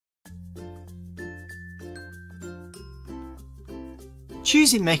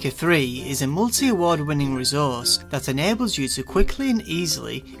ChooseIt Maker 3 is a multi-award winning resource that enables you to quickly and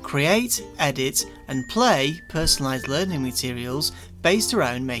easily create, edit and play personalised learning materials based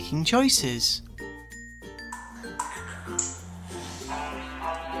around making choices.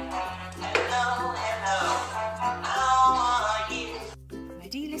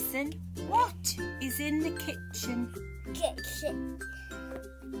 Ready, listen. What is in the kitchen? Kitchen.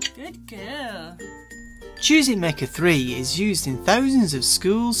 Good girl. ChooseIt Maker 3 is used in thousands of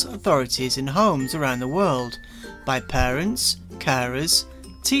schools, authorities and homes around the world by parents, carers,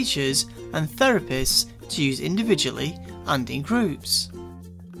 teachers and therapists to use individually and in groups.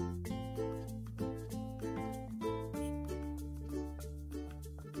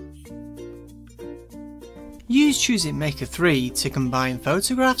 Use ChooseIt Maker 3 to combine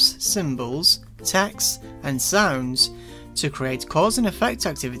photographs, symbols, text and sounds to create cause and effect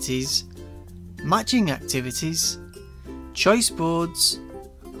activities, matching activities, choice boards,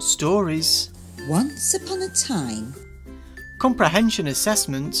 stories, once upon a time, comprehension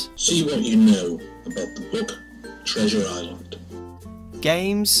assessment, see what you know about the book Treasure Island,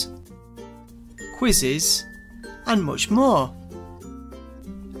 games, quizzes and much more.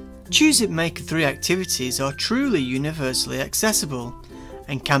 ChooseIt Maker 3 activities are truly universally accessible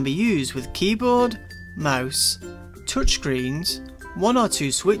and can be used with keyboard, mouse, touchscreens, 1 or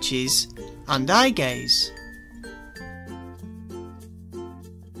 2 switches and eye gaze.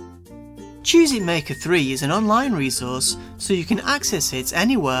 ChooseIt Maker 3 is an online resource so you can access it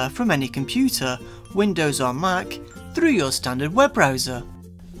anywhere from any computer, Windows or Mac, through your standard web browser.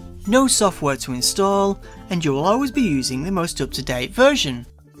 No software to install and you will always be using the most up-to-date version.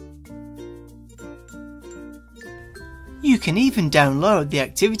 You can even download the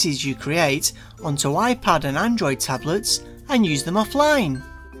activities you create onto iPad and Android tablets and use them offline.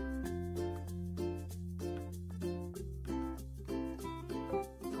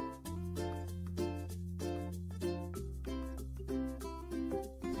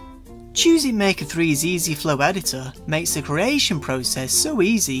 ChooseIt Maker 3's easy flow editor makes the creation process so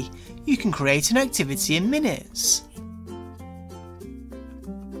easy you can create an activity in minutes.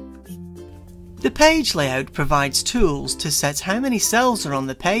 The page layout provides tools to set how many cells are on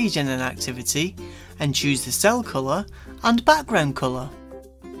the page in an activity and choose the cell colour and background colour.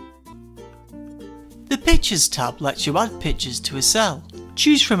 The Pictures tab lets you add pictures to a cell.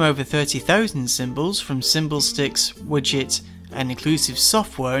 Choose from over 30,000 symbols from symbol sticks, widget and inclusive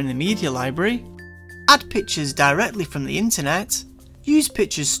software in the media library. Add pictures directly from the internet. Use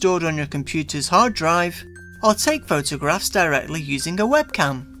pictures stored on your computer's hard drive or take photographs directly using a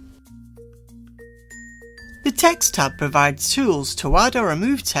webcam. The Text tab provides tools to add or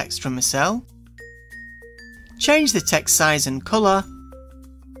remove text from a cell, change the text size and colour,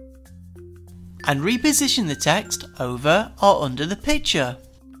 and reposition the text over or under the picture.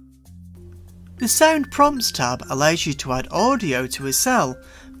 The Sound Prompts tab allows you to add audio to a cell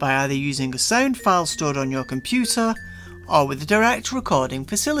by either using a sound file stored on your computer or with a direct recording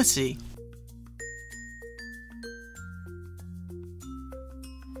facility.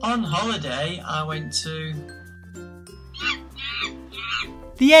 On holiday, I went to...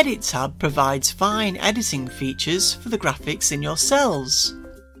 The Edit tab provides fine editing features for the graphics in your cells.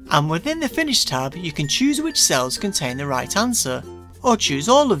 And within the Finish tab, you can choose which cells contain the right answer, or choose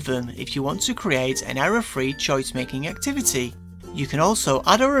all of them if you want to create an error-free choice-making activity. You can also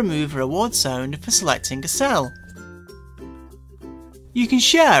add or remove a reward sound for selecting a cell. You can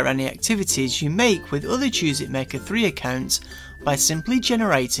share any activities you make with other ChooseIt Maker 3 accounts by simply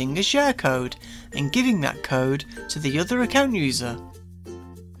generating a share code and giving that code to the other account user.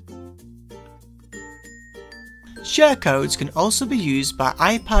 Share codes can also be used by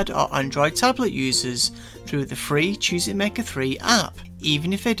iPad or Android tablet users through the free ChooseIt Maker 3 app,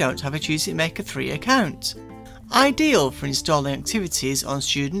 even if they don't have a ChooseIt Maker 3 account. Ideal for installing activities on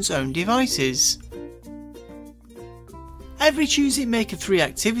students' own devices. Every ChooseIt Maker 3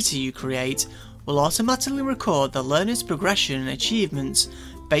 activity you create will automatically record the learner's progression and achievements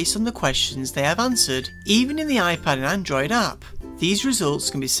based on the questions they have answered, even in the iPad and Android app. These results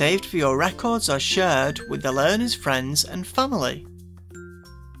can be saved for your records or shared with the learner's friends and family.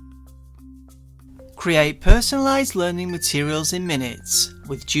 Create personalised learning materials in minutes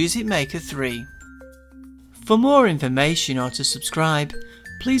with ChooseIt Maker 3. For more information or to subscribe,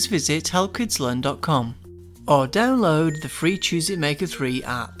 please visit helpkidslearn.com or download the free ChooseIt Maker 3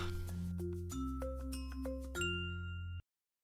 app.